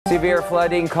Severe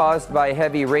flooding caused by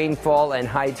heavy rainfall and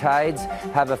high tides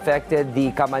have affected the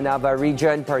CAMANAVA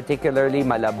region, particularly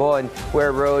Malabon,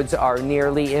 where roads are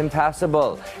nearly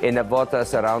impassable. In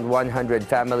Navotas, around 100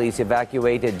 families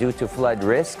evacuated due to flood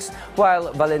risks,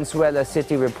 while Valenzuela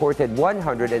City reported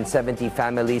 170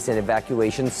 families in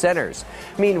evacuation centers.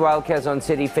 Meanwhile, Quezon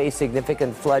City faced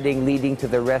significant flooding, leading to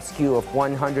the rescue of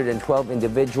 112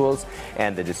 individuals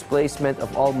and the displacement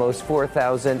of almost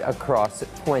 4,000 across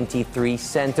 23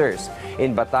 centers.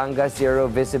 In Batangas, zero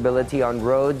visibility on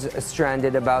roads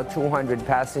stranded about 200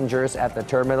 passengers at the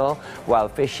terminal, while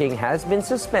fishing has been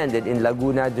suspended in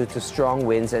Laguna due to strong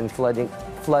winds and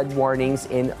flood warnings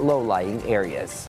in low-lying areas.